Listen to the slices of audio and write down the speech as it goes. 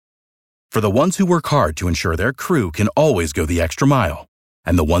For the ones who work hard to ensure their crew can always go the extra mile,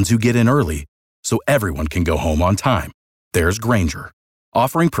 and the ones who get in early so everyone can go home on time, there's Granger,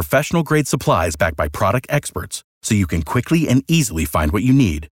 offering professional-grade supplies backed by product experts so you can quickly and easily find what you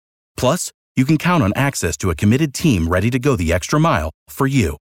need. Plus, you can count on access to a committed team ready to go the extra mile for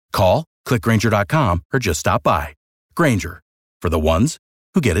you. Call, click Granger.com, or just stop by. Granger, for the ones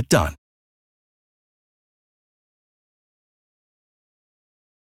who get it done.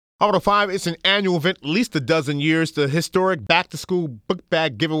 Auto 5 is an annual event, at least a dozen years, the historic back-to-school book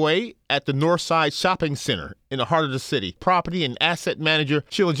bag giveaway at the Northside Shopping Center in the heart of the city. Property and asset manager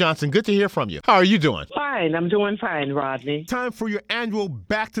Sheila Johnson, good to hear from you. How are you doing? Fine. I'm doing fine, Rodney. Time for your annual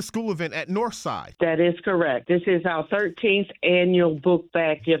back-to-school event at Northside. That is correct. This is our 13th annual book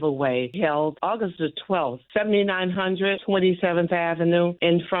bag giveaway held August the 12th, 7900 27th Avenue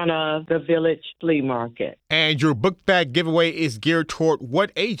in front of the Village Flea Market. And your book bag giveaway is geared toward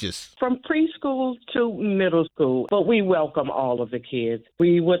what ages? From preschool to middle school, but we welcome all of the kids.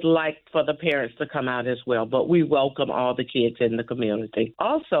 We would like for the parents to come out as well, but we welcome all the kids in the community.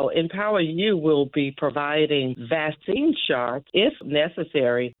 Also, Empower You will be providing vaccine shots if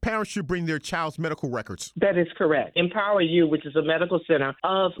necessary. Parents should bring their child's medical records. That is correct. Empower You, which is a medical center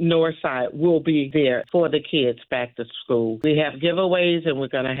of Northside, will be there for the kids back to school. We have giveaways, and we're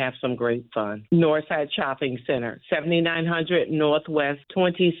going to have some great fun. Northside Shopping Center, 7900 Northwest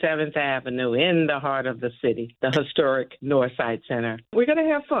 27th Avenue in the heart of the city, the historic Northside Center. We're going to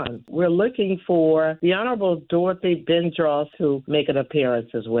have fun. We're looking for the Honorable Dorothy Bendross to make an appearance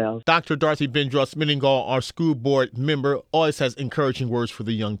as well. Dr. Dorothy Bendross-Meningall, our school board member, always has encouraging words for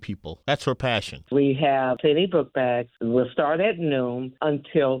the young people. That's her passion. We have plenty book bags. We'll start at noon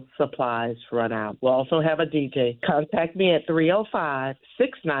until supplies run out. We'll also have a DJ. Contact me at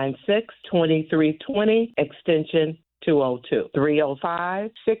 305-696-2320, extension 202.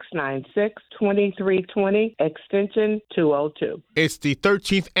 305-696-2320, extension 202. It's the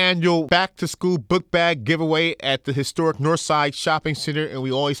 13th annual back-to-school book bag giveaway at the historic Northside Shopping Center, and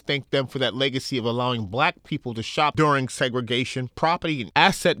we always thank them for that legacy of allowing Black people to shop during segregation. Property and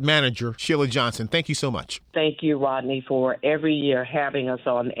asset manager Sheila Johnson, thank you so much. Thank you, Rodney, for every year having us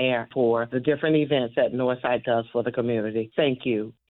on air for the different events that Northside does for the community. Thank you.